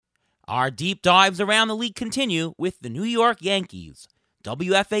Our deep dives around the league continue with the New York Yankees.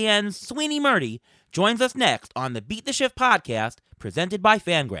 WFAN's Sweeney Murdy joins us next on the Beat the Shift podcast presented by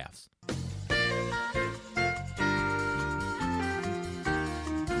Fangraphs.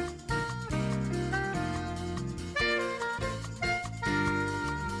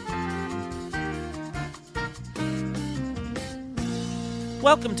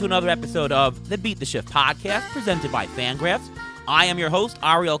 Welcome to another episode of the Beat the Shift podcast presented by Fangraphs. I am your host,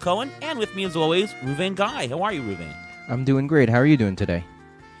 Ariel Cohen, and with me as always, Ruvain Guy. How are you, Ruvain? I'm doing great. How are you doing today?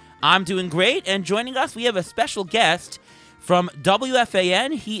 I'm doing great, and joining us, we have a special guest from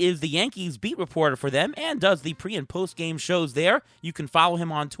WFAN. He is the Yankees beat reporter for them and does the pre- and post-game shows there. You can follow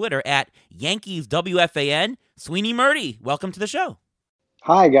him on Twitter at YankeesWFAN. Sweeney Murdy, welcome to the show.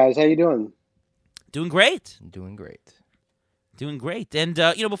 Hi, guys. How you doing? Doing great. Doing great. Doing great. And,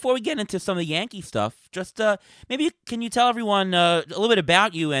 before we get into some of the Yankee stuff, just maybe can you tell everyone a little bit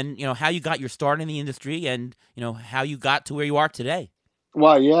about you and, how you got your start in the industry and, how you got to where you are today?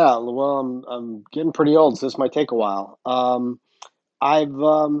 Well, yeah. Well, I'm getting pretty old, so this might take a while. I've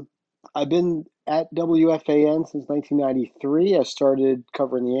been at WFAN since 1993. I started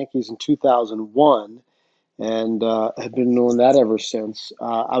covering the Yankees in 2001, and have been doing that ever since.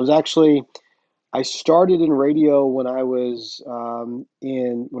 I started in radio when I was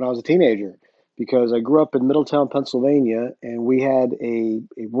a teenager, because I grew up in Middletown, Pennsylvania, and we had a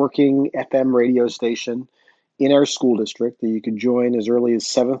working FM radio station in our school district that you could join as early as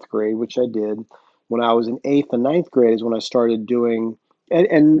seventh grade, which I did. When I was in eighth and ninth grade is when I started doing,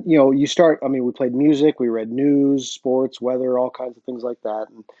 we played music, we read news, sports, weather, all kinds of things like that,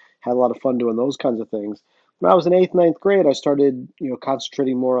 and had a lot of fun doing those kinds of things. When I was in eighth, ninth grade, I started,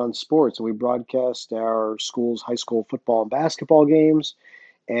 concentrating more on sports, and we broadcast our school's high school football and basketball games,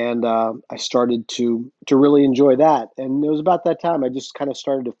 and I started to really enjoy that. And it was about that time I just kind of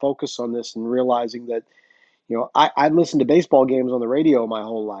started to focus on this and realizing that, I'd listened to baseball games on the radio my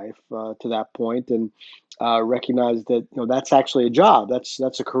whole life to that point, and recognized that that's actually a job, that's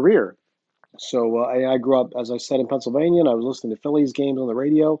a career. So I grew up, as I said, in Pennsylvania, and I was listening to Phillies games on the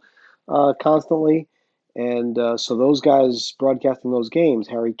radio constantly. And so those guys broadcasting those games,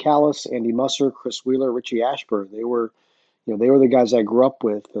 Harry Kalas, Andy Musser, Chris Wheeler, Richie Ashburn, they were the guys I grew up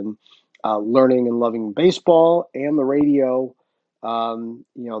with, and learning and loving baseball and the radio.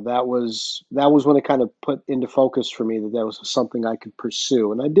 That was when it kind of put into focus for me that was something I could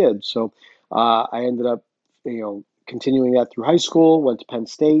pursue, and I did. So I ended up, continuing that through high school, went to Penn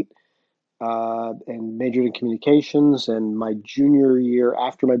State, and majored in communications. And after my junior year,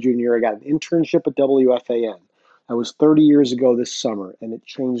 I got an internship at WFAN. That was 30 years ago this summer, and it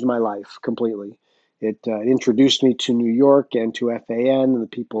changed my life completely. It introduced me to New York and to FAN and the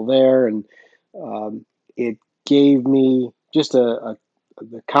people there, and it gave me just the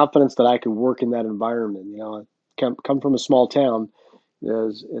confidence that I could work in that environment. I come from a small town.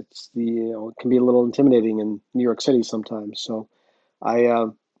 It can be a little intimidating in New York City sometimes. So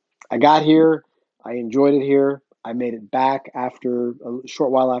I got here. I enjoyed it here. I made it back after a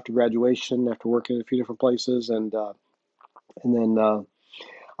short while after graduation, after working in a few different places, and then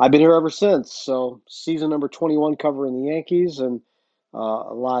I've been here ever since. So season number 21 covering the Yankees, and a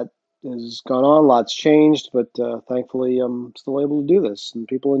lot has gone on, lots changed, but thankfully I'm still able to do this, and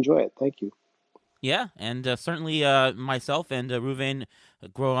people enjoy it. Thank you. Yeah, and certainly myself and Ruvain,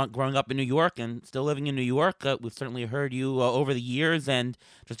 growing up in New York and still living in New York, we've certainly heard you over the years, and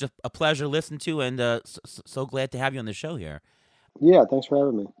just a pleasure to listen to, and so glad to have you on the show here. Yeah, thanks for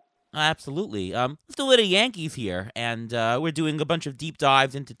having me. Absolutely. Let's do a little Yankees here, and we're doing a bunch of deep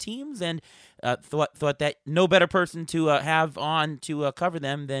dives into teams, and thought that no better person to have on to cover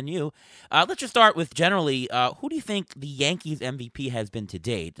them than you. Let's just start with generally, who do you think the Yankees MVP has been to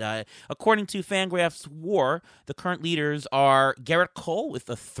date? According to Fangraphs WAR, the current leaders are Gerrit Cole with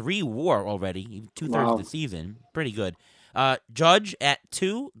a 3 WAR already, 2/3 of the season. Pretty good. Judge at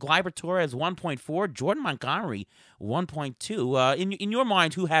 2, Gleyber Torres 1.4, Jordan Montgomery 1.2. In your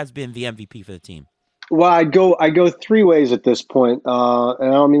mind, who has been the MVP for the team? Well, I go 3 ways at this point, and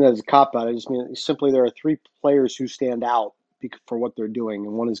I don't mean that as a cop-out. I just mean simply there are 3 players who stand out for what they're doing,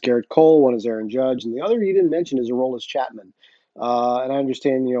 and one is Gerrit Cole, one is Aaron Judge, and the other you didn't mention is Aroldis Chapman. And I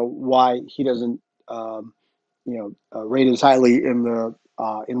understand, why he doesn't, rate as highly in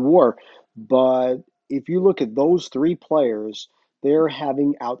WAR, but if you look at those 3 players, they're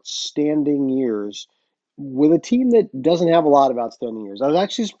having outstanding years with a team that doesn't have a lot of outstanding years. I was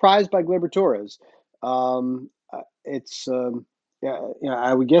actually surprised by Gleyber Torres. I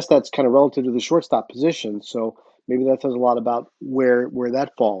would guess that's kind of relative to the shortstop position. So maybe that says a lot about where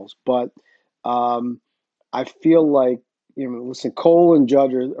that falls. But I feel like listen, Cole and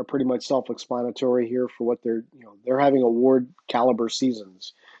Judge are pretty much self-explanatory here for what they're having award caliber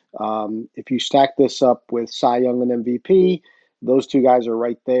seasons. If you stack this up with Cy Young and MVP, those two guys are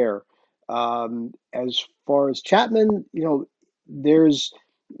right there. As far as Chapman, there's,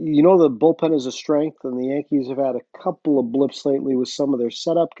 the bullpen is a strength, and the Yankees have had a couple of blips lately with some of their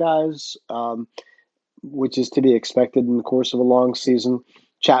setup guys. Which is to be expected in the course of a long season.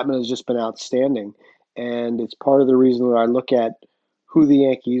 Chapman has just been outstanding. And it's part of the reason that I look at who the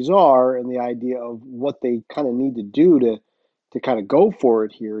Yankees are and the idea of what they kind of need to do to kind of go for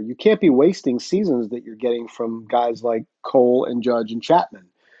it here. You can't be wasting seasons that you're getting from guys like Cole and Judge and Chapman,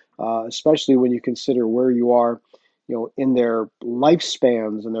 especially when you consider where you are, in their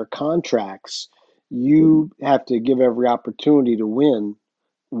lifespans and their contracts. You have to give every opportunity to win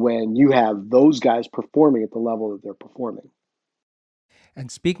when you have those guys performing at the level that they're performing.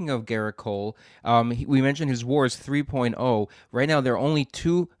 And speaking of Garrett Cole, we mentioned his WAR is 3.0. Right now, there are only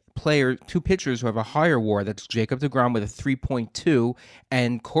two pitchers who have a higher WAR. That's Jacob DeGrom with a 3.2,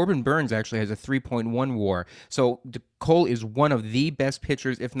 and Corbin Burns actually has a 3.1 WAR. So Cole is one of the best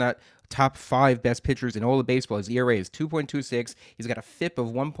pitchers, if not top five best pitchers in all of baseball. His ERA is 2.26. He's got a FIP of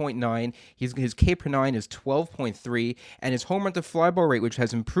 1.9. His K per nine is 12.3, and his home run to fly ball rate, which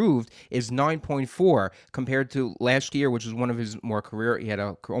has improved, is 9.4 compared to last year, which was one of his more career. He had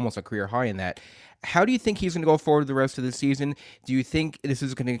almost a career high in that. How do you think he's going to go forward the rest of the season? Do you think this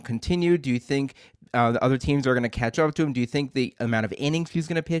is going to continue? Do you think the other teams are going to catch up to him? Do you think the amount of innings he's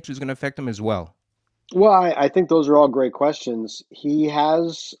going to pitch is going to affect him as well? Well, I think those are all great questions. He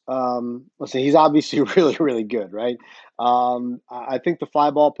has, listen, he's obviously really, really good, right? I think the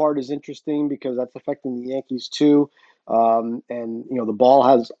fly ball part is interesting because that's affecting the Yankees too. And, the ball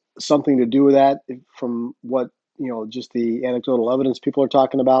has something to do with that from what, just the anecdotal evidence people are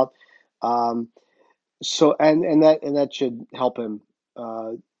talking about. Um, and that should help him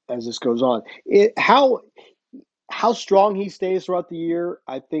as this goes on. How strong he stays throughout the year,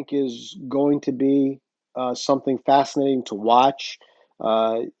 I think, is going to be something fascinating to watch.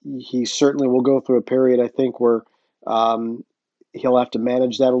 He certainly will go through a period, I think, where um, he'll have to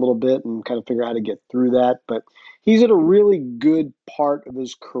manage that a little bit and kind of figure out how to get through that. But he's at a really good part of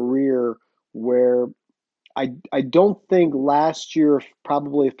his career where I don't think last year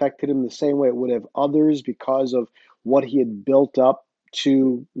probably affected him the same way it would have others because of what he had built up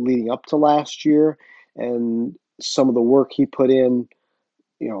to leading up to last year and some of the work he put in,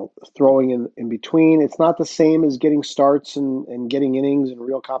 throwing in between. It's not the same as getting starts and getting innings and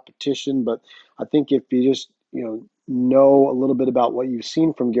real competition, but I think if you just, know a little bit about what you've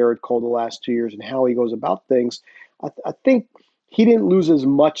seen from Garrett Cole the last 2 years and how he goes about things, I think he didn't lose as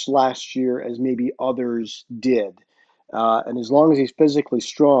much last year as maybe others did. And as long as he's physically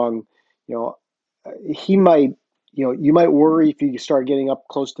strong, you know, he might, you might worry if you start getting up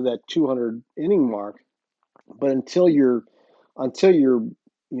close to that 200 inning mark. But until you're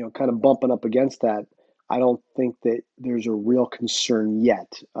kind of bumping up against that, I don't think that there's a real concern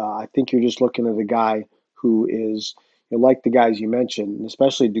yet. I think you're just looking at a guy who is, like the guys you mentioned, and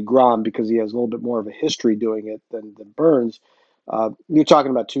especially DeGrom because he has a little bit more of a history doing it than Burns. You're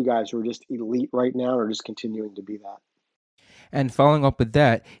talking about two guys who are just elite right now and are just continuing to be that. And following up with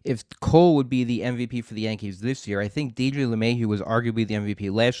that, if Cole would be the MVP for the Yankees this year, I think DJ LeMahieu was arguably the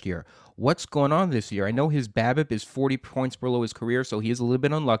MVP last year. What's going on this year? I know his BABIP is 40 points below his career, so he is a little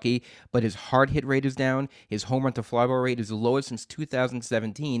bit unlucky, but his hard hit rate is down. His home run to fly ball rate is the lowest since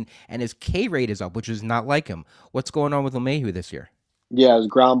 2017, and his K rate is up, which is not like him. What's going on with LeMahieu this year? Yeah, his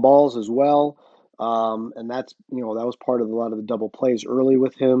ground balls as well. And that's, that was part of a lot of the double plays early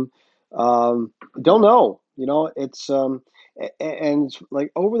with him. Don't know, it's, and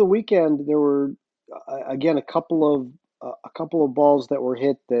like over the weekend, there were, again, a couple of balls that were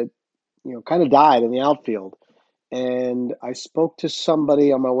hit that, kind of died in the outfield. And I spoke to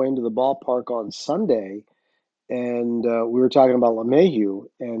somebody on my way into the ballpark on Sunday, and we were talking about LeMahieu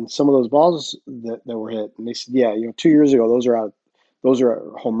and some of those balls that were hit. And they said, yeah, 2 years ago, those are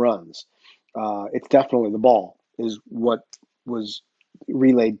home runs. It's definitely the ball is what was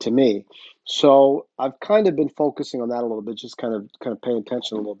relayed to me. So I've kind of been focusing on that a little bit, just kind of paying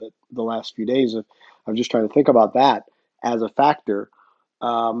attention a little bit the last few days of just trying to think about that as a factor.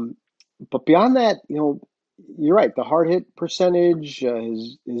 Um, but beyond that, you're right. The hard hit percentage,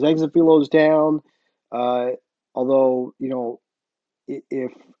 his exit velo's down. Uh, Although,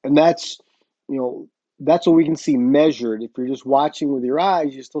 if and you know that's what we can see measured. If you're just watching with your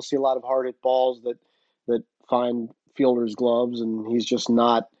eyes, you still see a lot of hard hit balls that find fielders' gloves, and he's just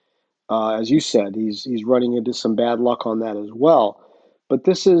not, as you said, he's running into some bad luck on that as well. But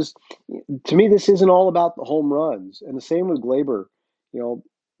this is, to me, this isn't all about the home runs. And the same with Glaber. You know,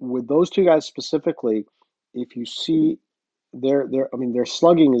 with those two guys specifically, if you see their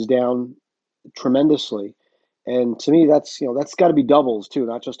slugging is down tremendously. And to me, that's got to be doubles too,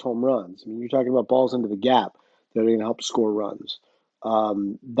 not just home runs. I mean, you're talking about balls into the gap that are going to help score runs.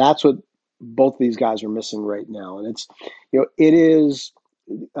 That's what both of these guys are missing right now. And it is.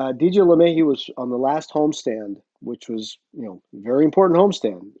 DJ LeMahieu was on the last homestand, which was very important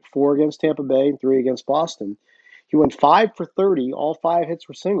homestand. 4 against Tampa Bay, and 3 against Boston. He went 5 for 30. All 5 hits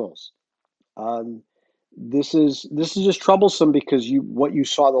were singles. Um, this is just troublesome because what you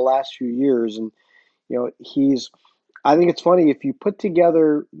saw the last few years, and he's. I think it's funny if you put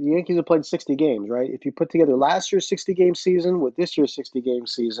together the Yankees have played 60 games, right? If you put together last year's 60-game season with this year's 60-game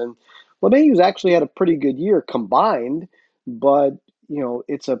season, LeMahieu's actually had a pretty good year combined, but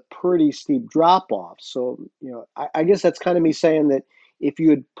it's a pretty steep drop off. So I guess that's kind of me saying that if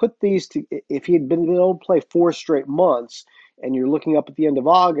you had put these to, if he had been able to play 4 straight months, and you're looking up at the end of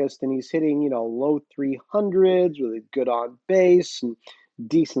August, and he's hitting low 300s with a good on base and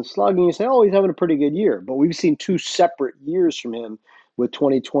decent slugging, you say, oh, he's having a pretty good year. But we've seen 2 separate years from him with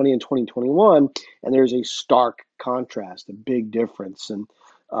 2020 and 2021, and there's a stark contrast, a big difference. And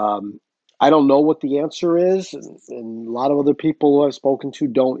I don't know what the answer is, and a lot of other people who I've spoken to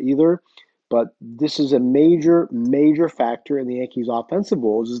don't either. But this is a major, major factor in the Yankees' offensive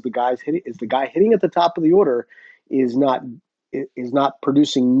woes. Is the guy hitting at the top of the order is not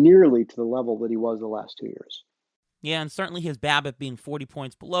producing nearly to the level that he was the last 2 years. Yeah, and certainly his BABIP being 40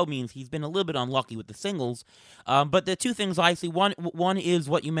 points below means he's been a little bit unlucky with the singles. But the two things I see, one is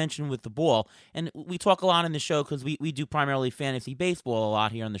what you mentioned with the ball. And we talk a lot in the show because we do primarily fantasy baseball a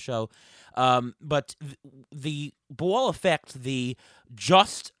lot here on the show. But the ball affects the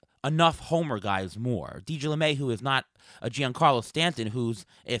just enough homer guys more. DJ LeMahieu is not a Giancarlo Stanton who's,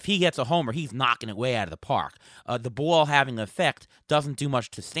 if he gets a homer, he's knocking it way out of the park. The ball having an effect doesn't do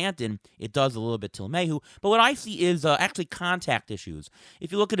much to Stanton. It does a little bit to LeMahieu. But what I see is actually contact issues.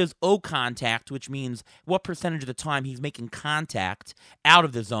 If you look at his O contact, which means what percentage of the time he's making contact out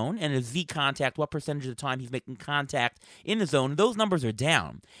of the zone, and his Z contact, what percentage of the time he's making contact in the zone, those numbers are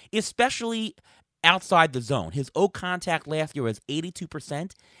down, especially outside the zone. His O contact last year was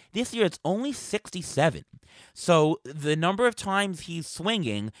 82%. This year it's only 67. So the number of times he's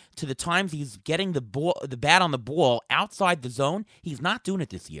swinging to the times he's getting the bat on the ball outside the zone, he's not doing it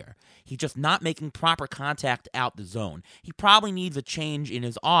this year. He's just not making proper contact out the zone. He probably needs a change in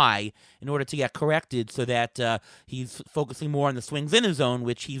his eye in order to get corrected so that he's focusing more on the swings in the zone,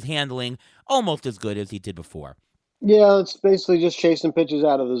 which he's handling almost as good as he did before. Yeah, it's basically just chasing pitches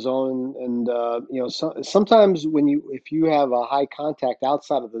out of the zone, and sometimes if you have a high contact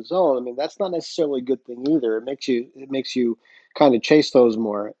outside of the zone, I mean that's not necessarily a good thing either. It makes you kind of chase those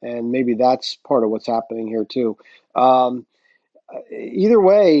more, and maybe that's part of what's happening here too. Um, Either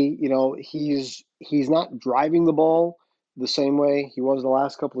way, he's not driving the ball the same way he was the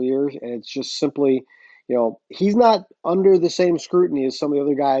last couple of years, and it's just simply, he's not under the same scrutiny as some of the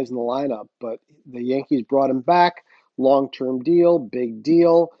other guys in the lineup. But the Yankees brought him back, long-term deal, big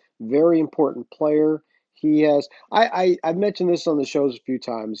deal, very important player. He has. I've mentioned this on the shows a few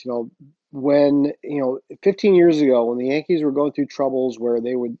times. When 15 years ago, when the Yankees were going through troubles where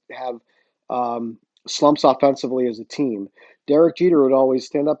they would have slumps offensively as a team, Derek Jeter would always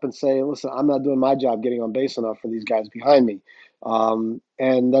stand up and say, listen, I'm not doing my job getting on base enough for these guys behind me.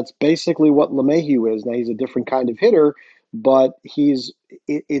 And that's basically what LeMahieu is. Now, he's a different kind of hitter, but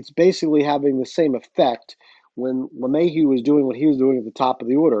it's basically having the same effect when LeMahieu was doing what he was doing at the top of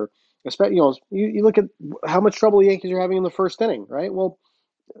the order. Especially, you look at how much trouble the Yankees are having in the first inning, right? Well,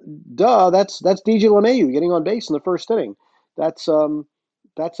 duh, that's DJ LeMahieu getting on base in the first inning. That's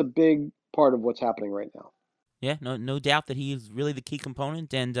a big part of what's happening right now. Yeah, no doubt that he is really the key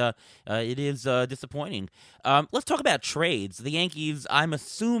component, and it is disappointing. Let's talk about trades. The Yankees, I'm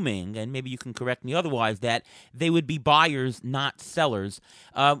assuming, and maybe you can correct me otherwise, that they would be buyers, not sellers.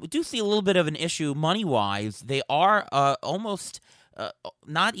 We do see a little bit of an issue money-wise. They are almost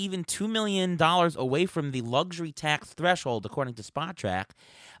not even $2 million away from the luxury tax threshold, according to Spotrac.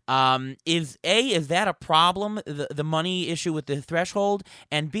 Is that a problem, the money issue with the threshold?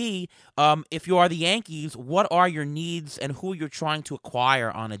 And B, if you are the Yankees, what are your needs and who you're trying to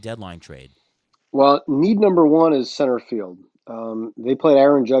acquire on a deadline trade? Well, need number one is center field. They played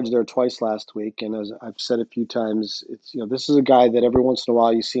Aaron Judge there twice last week, and as I've said a few times, it's this is a guy that every once in a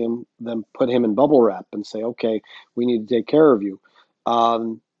while you see them put him in bubble wrap and say, okay, we need to take care of you,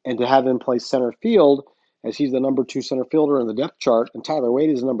 and to have him play center field as he's the number 2 center fielder in the depth chart, and Tyler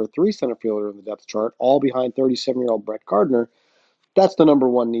Wade is the number 3 center fielder in the depth chart, all behind 37-year-old Brett Gardner. that's the number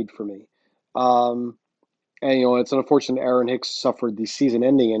one need for me. Um, and it's unfortunate Aaron Hicks suffered the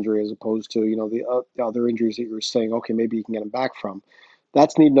season-ending injury as opposed to the other injuries that you were saying. Okay, maybe you can get him back from.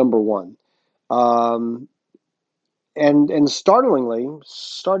 That's need number one. Um, and startlingly,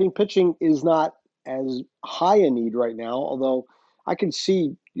 starting pitching is not as high a need right now. Although I can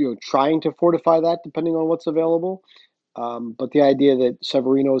see trying to fortify that depending on what's available. But the idea that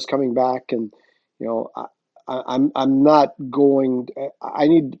Severino is coming back, and you know, I'm not going. I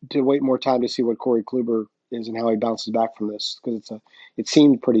need to wait more time to see what Corey Kluber is and how he bounces back from this, because it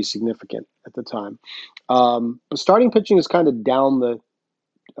seemed pretty significant at the time. But starting pitching is kind of down the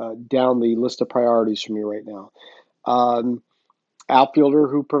list of priorities for me right now. Um, Outfielder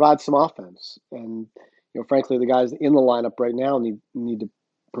who provides some offense, and frankly, the guys in the lineup right now need to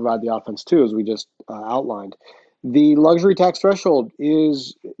provide the offense too, as we just outlined. The luxury tax threshold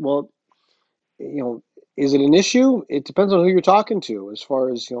is, well, is it an issue? It depends on who you're talking to. As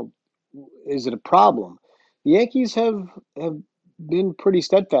far as is it a problem? The Yankees have been pretty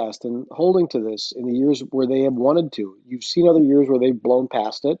steadfast in holding to this in the years where they have wanted to. You've seen other years where they've blown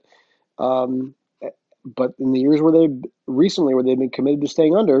past it. Um, but in the years where they've been committed to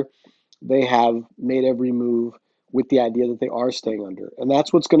staying under, they have made every move with the idea that they are staying under. And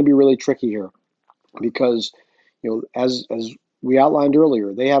that's what's going to be really tricky here, because as we outlined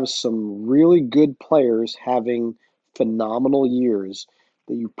earlier, they have some really good players having phenomenal years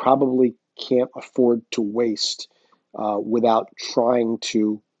that you probably can't afford to waste without trying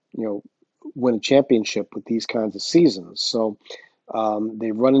to win a championship with these kinds of seasons. So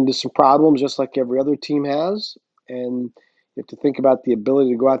they've run into some problems just like every other team has, and you have to think about the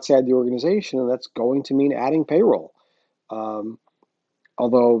ability to go outside the organization, and that's going to mean adding payroll. Um,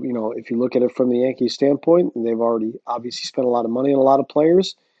 Although, if you look at it from the Yankees standpoint, they've already obviously spent a lot of money on a lot of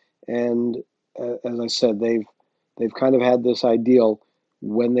players, and as I said, they've kind of had this ideal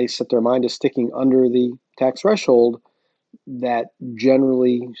when they set their mind to sticking under the tax threshold that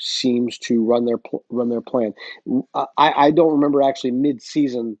generally seems to run their plan. I don't remember actually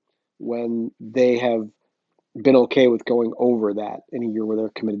mid-season when they have been okay with going over that in a year where they're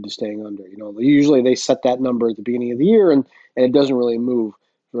committed to staying under. Usually they set that number at the beginning of the year, and it doesn't really move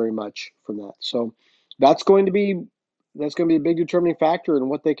very much from that. So that's going to be a big determining factor in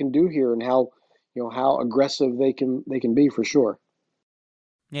what they can do here, and how aggressive they can be, for sure.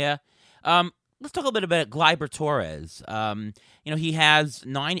 Yeah. Let's talk a little bit about Gleyber Torres. He has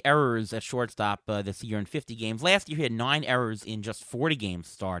 9 errors at shortstop this year in 50 games. Last year, he had 9 errors in just 40 games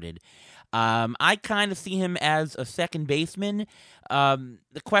started. I kind of see him as a second baseman.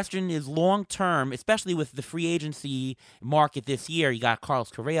 The question is long term, especially with the free agency market this year. You got Carlos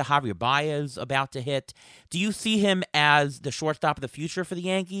Correa, Javier Baez about to hit. Do you see him as the shortstop of the future for the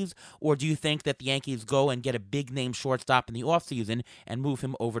Yankees, or do you think that the Yankees go and get a big name shortstop in the offseason and move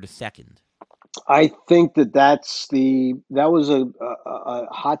him over to second? I think that was a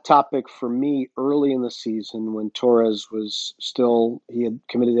hot topic for me early in the season when Torres he had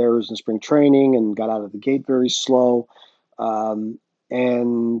committed errors in spring training and got out of the gate very slow, and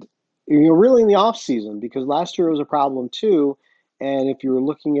really in the off season, because last year was a problem too. And if you were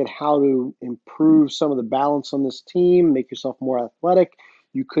looking at how to improve some of the balance on this team, make yourself more athletic,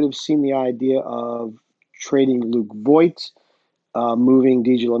 you could have seen the idea of trading Luke Voigt, moving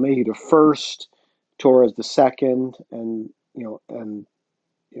DJ LeMahieu to first, Torres to second, and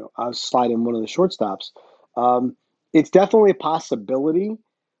I'll slide in one of the shortstops. It's definitely a possibility,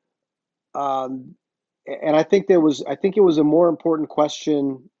 and I think it was a more important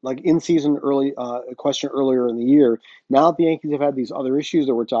question, like in season early, a question earlier in the year. Now that the Yankees have had these other issues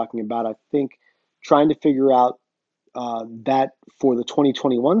that we're talking about, I think trying to figure out that for the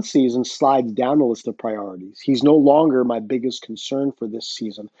 2021 season slides down the list of priorities. He's no longer my biggest concern for this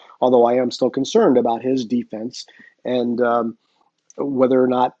season, although I am still concerned about his defense and whether or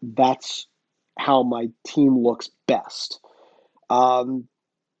not that's how my team looks best. Um,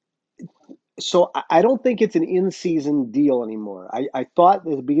 so I don't think it's an in-season deal anymore. I thought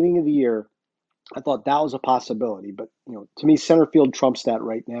at the beginning of the year, I thought that was a possibility, but to me, center field trumps that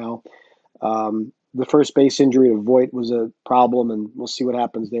right now. The first base injury to Voigt was a problem, and we'll see what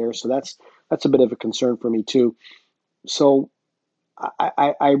happens there. So that's a bit of a concern for me too. So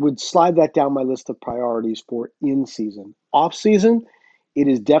I would slide that down my list of priorities for in season. Off season, it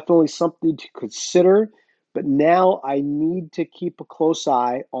is definitely something to consider, but now I need to keep a close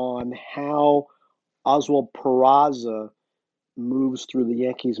eye on how Oswald Peraza moves through the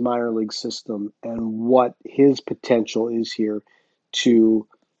Yankees minor league system and what his potential is here to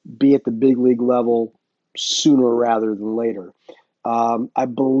be at the big league level sooner rather than later. I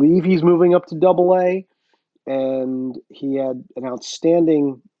believe he's moving up to Double A. and he had an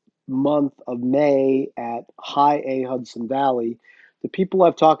outstanding month of May at High A Hudson Valley. The people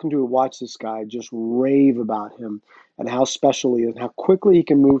I've talked to who watch this guy just rave about him and how special he is and how quickly he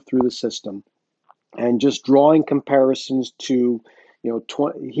can move through the system. And just drawing comparisons to,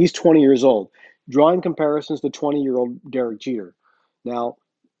 he's 20 years old, drawing comparisons to 20-year-old Derek Jeter. Now,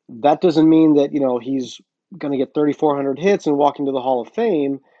 that doesn't mean that, he's going to get 3,400 hits and walk into the Hall of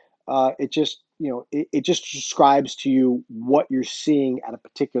Fame. It just, it just describes to you what you're seeing at a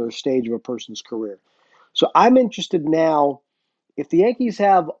particular stage of a person's career. So I'm interested now, if the Yankees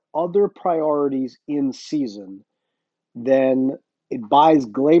have other priorities in season, then it buys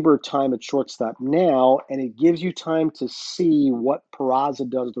Glaber time at shortstop now, and it gives you time to see what Peraza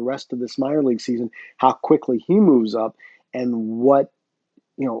does the rest of this minor league season, how quickly he moves up, and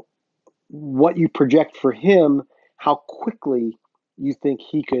you know what you project for him, how quickly you think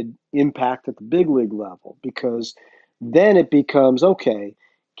he could impact at the big league level. Because then it becomes, okay,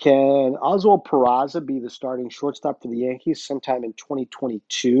 can Oswald Peraza be the starting shortstop for the Yankees sometime in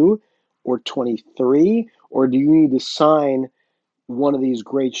 2022 or 23? Or do you need to sign one of these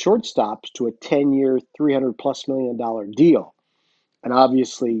great shortstops to a 10-year, $300+ million deal? And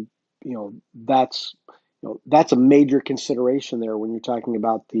obviously, you know, that's that's a major consideration there when you're talking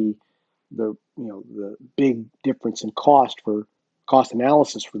about the big difference in cost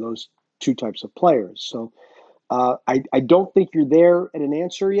analysis for those two types of players. So I don't think you're there at an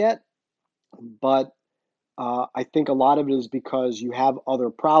answer yet, but I think a lot of it is because you have other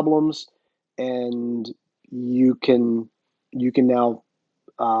problems, and you can now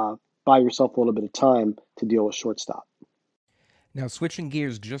buy yourself a little bit of time to deal with shortstop. Now, switching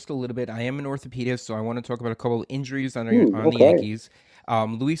gears just a little bit, I am an orthopedist, so I want to talk about a couple of injuries on the Okay. Yankees.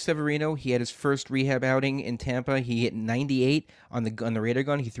 Luis Severino, he had his first rehab outing in Tampa. He hit 98 on the radar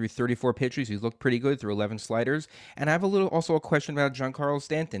gun. He threw 34 pitches. He looked pretty good, threw 11 sliders. And I have also a question about Giancarlo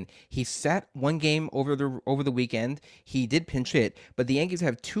Stanton. He sat one game over the weekend. He did pinch hit, but the Yankees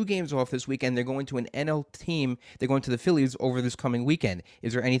have 2 games off this weekend. They're going to an NL team. They're going to the Phillies over this coming weekend.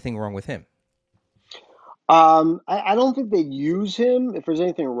 Is there anything wrong with him? I don't think they'd use him if there's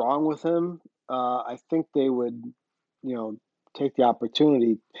anything wrong with him. I think they would, take the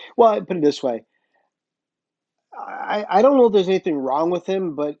opportunity. Well, I put it this way. I don't know if there's anything wrong with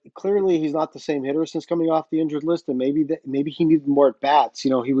him, but clearly he's not the same hitter since coming off the injured list, and maybe he needed more at bats.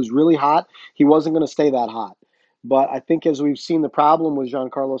 He was really hot. He wasn't going to stay that hot. But I think, as we've seen, the problem with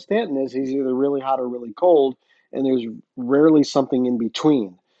Giancarlo Stanton is he's either really hot or really cold, and there's rarely something in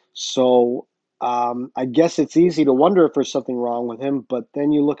between. So I guess it's easy to wonder if there's something wrong with him, but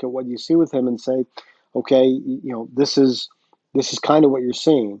then you look at what you see with him and say, okay, this is kind of what you're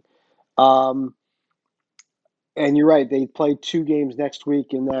seeing. Um, and you're right. They play 2 games next week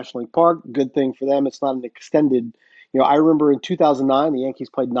in National League Park. Good thing for them. It's not an extended. I remember in 2009, the Yankees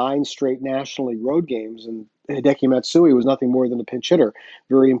played 9 straight National League road games, and Hideki Matsui was nothing more than a pinch hitter.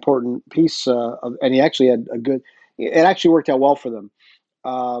 Very important piece and he actually had a good. It actually worked out well for them.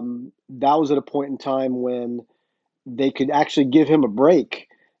 That was at a point in time when they could actually give him a break,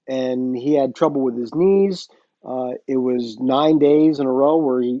 and he had trouble with his knees. It was 9 days in a row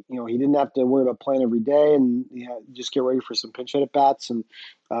where he didn't have to worry about playing every day, and just get ready for some pinch hit at bats. And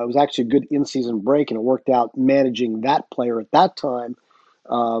it was actually a good in-season break, and it worked out managing that player at that time.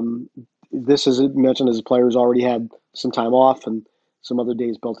 Um, this, as I mentioned, as a player who's already had some time off and some other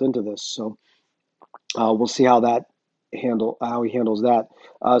days built into this. So we'll see how he handles that.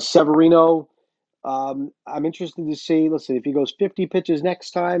 Severino. I'm interested to see, let's see, if he goes 50 pitches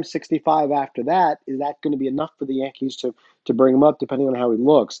next time, 65 after that, is that going to be enough for the Yankees to bring him up, depending on how he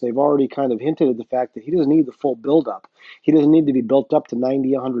looks? They've already kind of hinted at the fact that he doesn't need the full buildup. He doesn't need to be built up to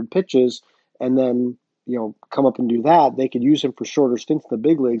 90, 100 pitches and then, come up and do that. They could use him for shorter stints in the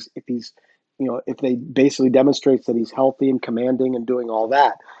big leagues if they basically demonstrates that he's healthy and commanding and doing all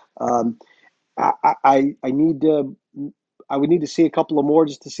that. Um, I need to I would need to see a couple of more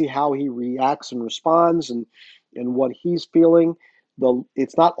just to see how he reacts and responds and what he's feeling.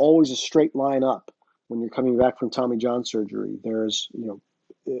 It's not always a straight line up when you're coming back from Tommy John surgery. There's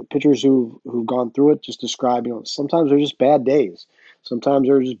pitchers who've gone through it just describe sometimes they're just bad days, sometimes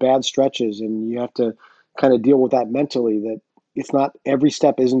they're just bad stretches, and you have to kind of deal with that mentally. That it's not every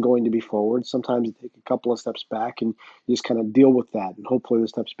step isn't going to be forward. Sometimes you take a couple of steps back and you just kind of deal with that, and hopefully the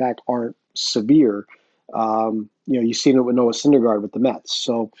steps back aren't severe. You've seen it with Noah Syndergaard with the Mets.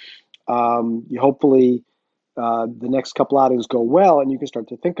 So you hopefully the next couple outings go well, and you can start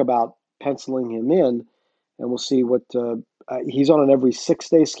to think about penciling him in, and we'll see what he's on an every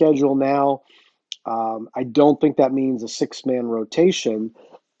 6-day schedule now. I don't think that means a 6-man rotation,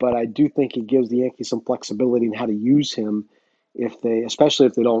 but I do think it gives the Yankees some flexibility in how to use him especially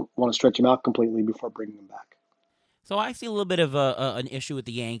if they don't want to stretch him out completely before bringing him back. So I see a little bit of an issue with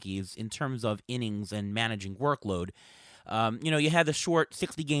the Yankees in terms of innings and managing workload. You had the short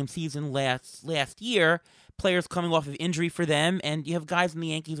 60-game season last year, players coming off of injury for them, and you have guys in the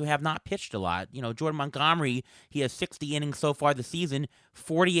Yankees who have not pitched a lot. Jordan Montgomery, he has 60 innings so far this season,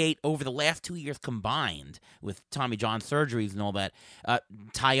 48 over the last 2 years combined with Tommy John surgeries and all that.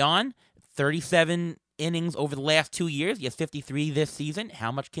 Taillon, 37 innings over the last 2 years. He has 53 this season.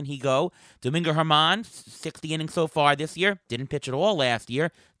 How much can he go? Domingo Germán, 60 innings so far this year. Didn't pitch at all last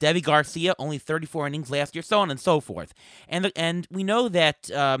year. Deivi Garcia, only 34 innings last year, so on and so forth. And we know that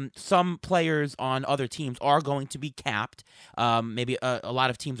some players on other teams are going to be capped. Maybe a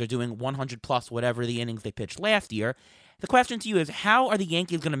lot of teams are doing 100 plus whatever the innings they pitched last year. The question to you is, how are the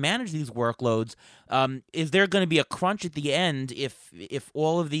Yankees going to manage these workloads? Is there going to be a crunch at the end if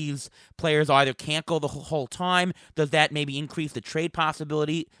all of these players either can't go the whole time? Does that maybe increase the trade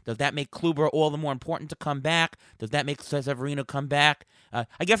possibility? Does that make Kluber all the more important to come back? Does that make Severino come back?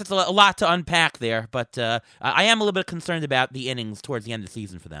 I guess it's a lot to unpack there, but I am a little bit concerned about the innings towards the end of the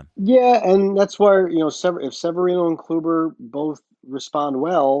season for them. Yeah, and that's where, if Severino and Kluber both respond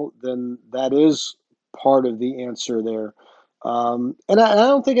well, then that is part of the answer there. And I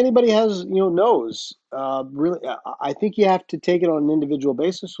don't think anybody knows. Really, I think you have to take it on an individual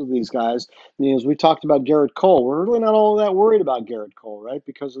basis with these guys. As we talked about Garrett Cole, we're really not all that worried about Garrett Cole, right?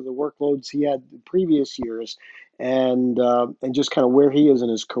 Because of the workloads he had the previous years, and just kind of where he is in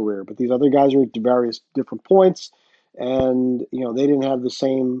his career. But these other guys are at various different points, and they didn't have the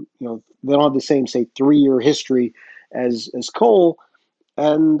same, they don't have the same, say, 3-year history as Cole.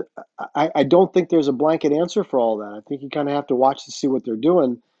 And I don't think there's a blanket answer for all that. I think you kind of have to watch to see what they're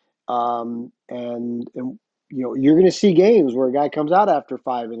doing. And you're going to see games where a guy comes out after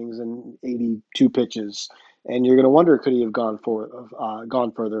 5 innings and 82 pitches, and you're going to wonder, could he have gone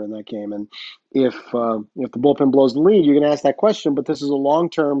further in that game? And if the bullpen blows the lead, you're going to ask that question. But this is a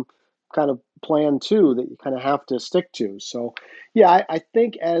long-term kind of plan too that you kind of have to stick to. So, yeah, I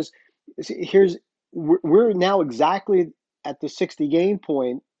think we're now exactly at the 60 game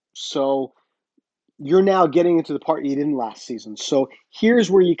point. So you're now getting into the part you didn't last season. So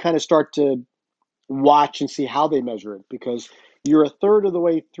here's where you kind of start to watch and see how they measure it, because you're a third of the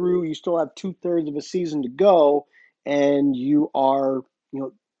way through. You still have 2/3 of a season to go. And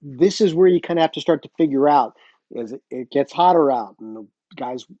this is where you kind of have to start to figure out as it gets hotter out and the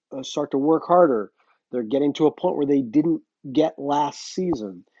guys start to work harder. They're getting to a point where they didn't get last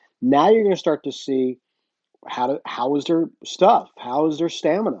season. Now you're going to start to see how is their stuff? How is their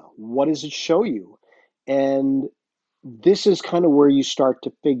stamina? What does it show you? And this is kind of where you start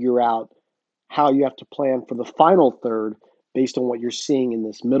to figure out how you have to plan for the final third based on what you're seeing in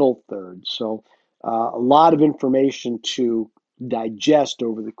this middle third. So a lot of information to digest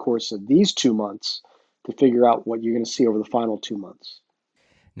over the course of these 2 months to figure out what you're going to see over the final 2 months.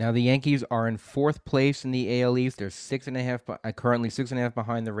 Now the Yankees are in 4th place in the AL East. They're 6.5, currently 6.5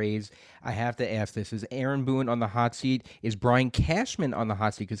 behind the Rays. I have to ask this: is Aaron Boone on the hot seat? Is Brian Cashman on the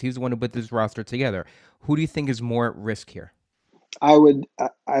hot seat? Because he's the one who put this roster together. Who do you think is more at risk here? I would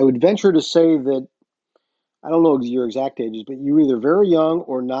venture to say that I don't know your exact ages, but you were either very young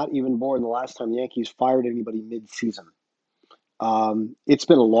or not even born the last time the Yankees fired anybody mid-season. It's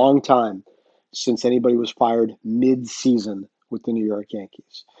been a long time since anybody was fired mid-season with the New York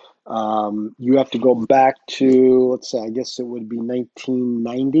Yankees. You have to go back to, let's say, I guess it would be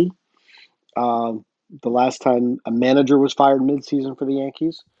 1990. The last time a manager was fired mid-season for the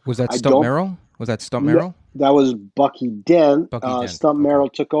Yankees. Was that Stump Merrill? That was Bucky Dent. Stump Okay. Merrill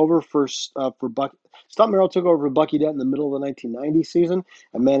took over for Bucky. Stump Merrill took over for Bucky Dent in the middle of the 1990 season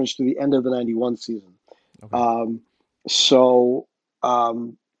and managed through the end of the 91 season. Okay. So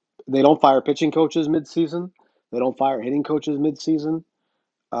they don't fire pitching coaches mid-season. They don't fire hitting coaches mid-season.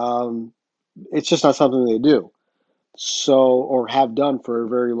 It's just not something they do. Or have done for a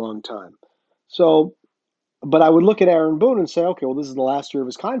very long time. So, but I would look at Aaron Boone and say, okay, well, this is the last year of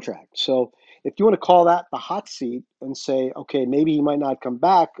his contract. So if you want to call that the hot seat and say, okay, maybe he might not come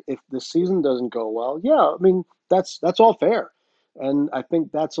back if the season doesn't go well. Yeah, I mean, that's all fair. And I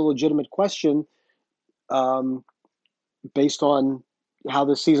think that's a legitimate question based on how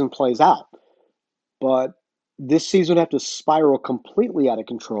this season plays out. But this season would have to spiral completely out of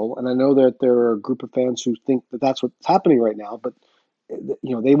control. And I know that there are a group of fans who think that that's what's happening right now. But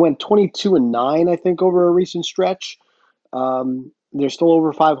they went 22-9, I think, over a recent stretch. They're still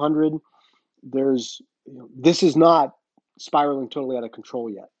over 500. This is not spiraling totally out of control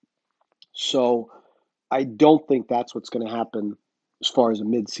yet. So I don't think that's what's going to happen as far as a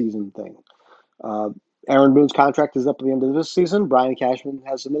mid-season thing. Aaron Boone's contract is up at the end of this season. Brian Cashman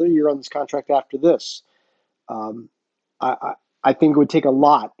has another year on this contract after this. Um, I think it would take a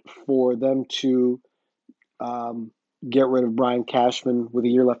lot for them to get rid of Brian Cashman with a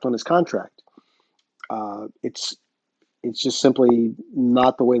year left on his contract. It's just simply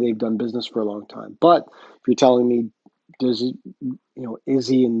not the way they've done business for a long time. But if you're telling me, is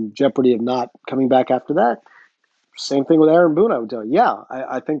he in jeopardy of not coming back after that? Same thing with Aaron Boone, I would tell you. Yeah,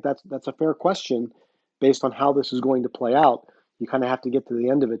 I think that's a fair question based on how this is going to play out. You kind of have to get to the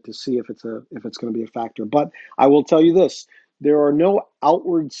end of it to see if it's going to be a factor. But I will tell you this: there are no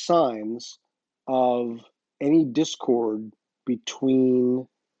outward signs of any discord between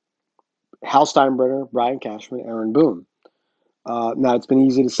Hal Steinbrenner, Brian Cashman, Aaron Boone. Now, it's been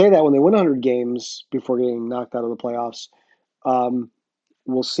easy to say that when they win 100 games before getting knocked out of the playoffs.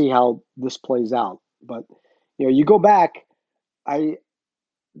 We'll see how this plays out. But, you go back,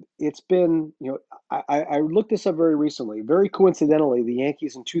 it's been, I looked this up very recently. Very coincidentally, the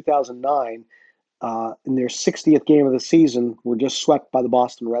Yankees in 2009, in their 60th game of the season, were just swept by the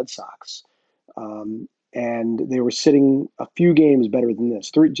Boston Red Sox. And they were sitting a few games better than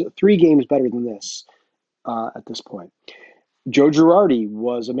this, three games better than this at this point. Joe Girardi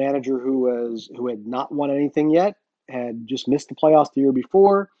was a manager who had not won anything yet, had just missed the playoffs the year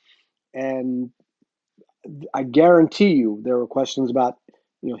before, and I guarantee you there were questions about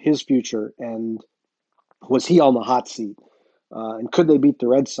his future and was he on the hot seat, and could they beat the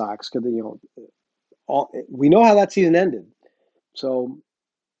Red Sox? Could they we know how that season ended, so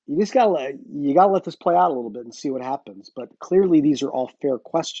you just gotta let this play out a little bit and see what happens. But clearly, these are all fair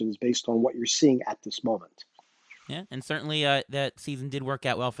questions based on what you're seeing at this moment. Yeah, and certainly that season did work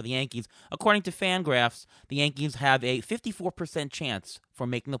out well for the Yankees. According to Fangraphs, the Yankees have a 54% chance for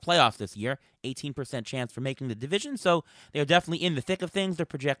making the playoffs this year, 18% chance for making the division, so they're definitely in the thick of things. They're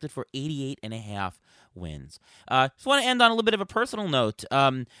projected for 88.5 wins. Just want to end on a little bit of a personal note.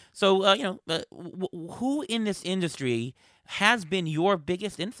 Who in this industry has been your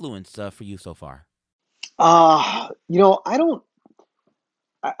biggest influence for you so far?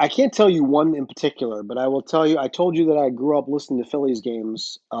 I can't tell you one in particular, but I will tell you, I told you that I grew up listening to Phillies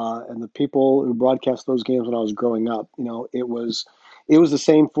games, and the people who broadcast those games when I was growing up, it was the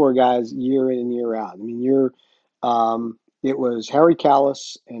same four guys year in and year out. I mean, it was Harry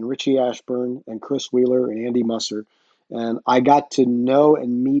Kalas and Richie Ashburn and Chris Wheeler and Andy Musser. And I got to know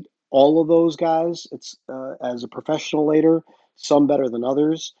and meet all of those guys. As a professional later, some better than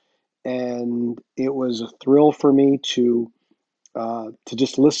others. And it was a thrill for me to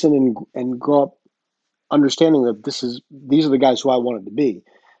just listen and grow up understanding that these are the guys who I wanted to be.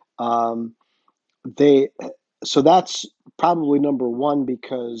 Um, they so that's probably number one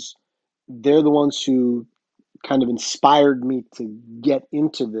because they're the ones who kind of inspired me to get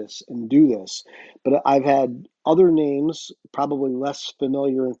into this and do this. But I've had other names, probably less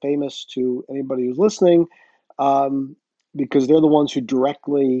familiar and famous to anybody who's listening, because they're the ones who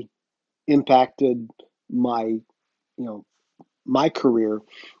directly impacted my, you know, my career.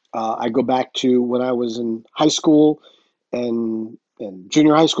 I go back to when I was in high school and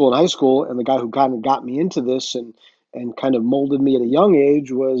junior high school and high school, and the guy who kind of got me into this and kind of molded me at a young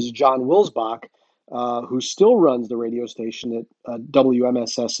age was John Wilsbach, who still runs the radio station at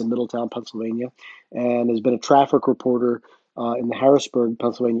WMSS in Middletown, Pennsylvania, and has been a traffic reporter in the Harrisburg,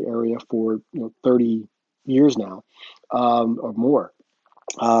 Pennsylvania area for 30 years now, or more.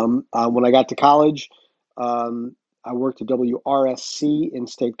 When I got to college, I worked at WRSC in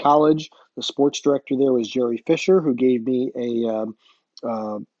State College. The sports director there was Jerry Fisher, who gave me gave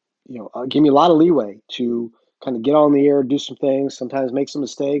me a lot of leeway to kind of get on the air, do some things, sometimes make some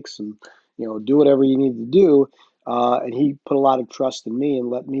mistakes, and do whatever you need to do. And he put a lot of trust in me and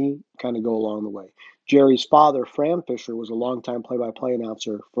let me kind of go along the way. Jerry's father, Fran Fisher, was a longtime play-by-play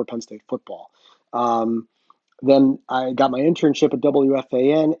announcer for Penn State football. Then I got my internship at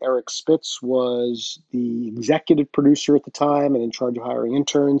WFAN. Eric Spitz was the executive producer at the time and in charge of hiring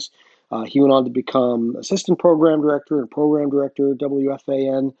interns. He went on to become assistant program director and program director at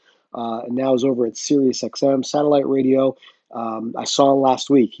WFAN, and now is over at Sirius XM satellite radio. I saw him last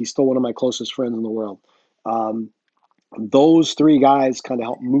week. He's still one of my closest friends in the world. Those three guys kind of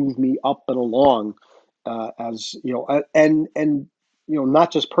helped move me up and along, as and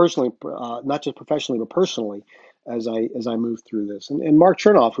not just personally, not just professionally, but personally, as I move through this. And Mark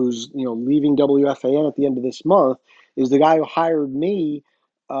Chernoff, who's leaving WFAN at the end of this month, is the guy who hired me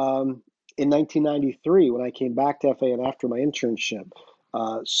in 1993 when I came back to FAN after my internship.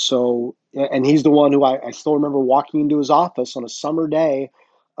 And he's the one who I still remember walking into his office on a summer day,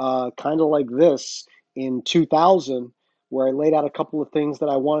 kind of like this in 2000, where I laid out a couple of things that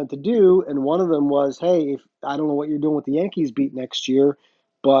I wanted to do, and one of them was, hey, if I don't know what you're doing with the Yankees beat next year,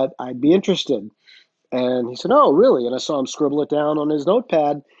 but I'd be interested. And he said, "Oh, really?" And I saw him scribble it down on his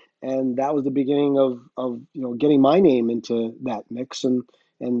notepad, and that was the beginning of getting my name into that mix,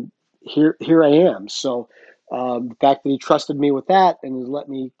 and here I am. So the fact that he trusted me with that and has let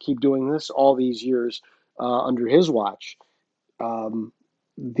me keep doing this all these years under his watch, um,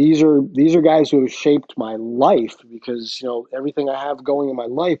 these are guys who have shaped my life, because everything I have going in my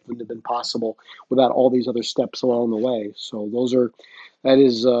life wouldn't have been possible without all these other steps along the way. So that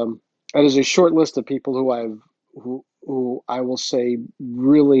is that is a short list of people who I will say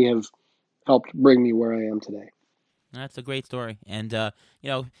really have helped bring me where I am today. That's a great story, and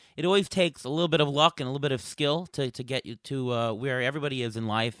it always takes a little bit of luck and a little bit of skill to get you to where everybody is in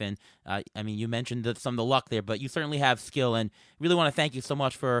life. And I mean, you mentioned some of the luck there, but you certainly have skill. And really want to thank you so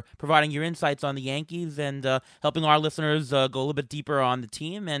much for providing your insights on the Yankees and helping our listeners go a little bit deeper on the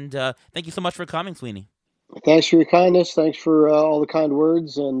team. And thank you so much for coming, Sweeney. Thanks for your kindness. Thanks for all the kind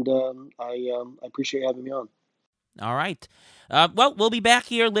words, and I appreciate having me on. All right. Well, we'll be back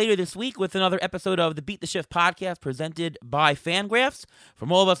here later this week with another episode of the Beat the Shift podcast presented by Fangraphs.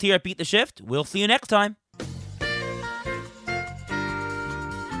 From all of us here at Beat the Shift, we'll see you next time.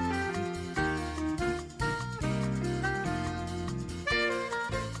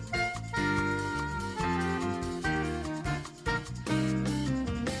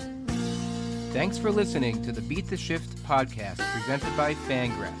 Thanks for listening to the Beat the Shift podcast presented by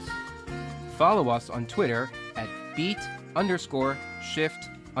Fangraphs. Follow us on Twitter at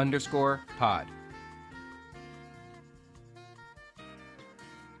beat_shift_pod.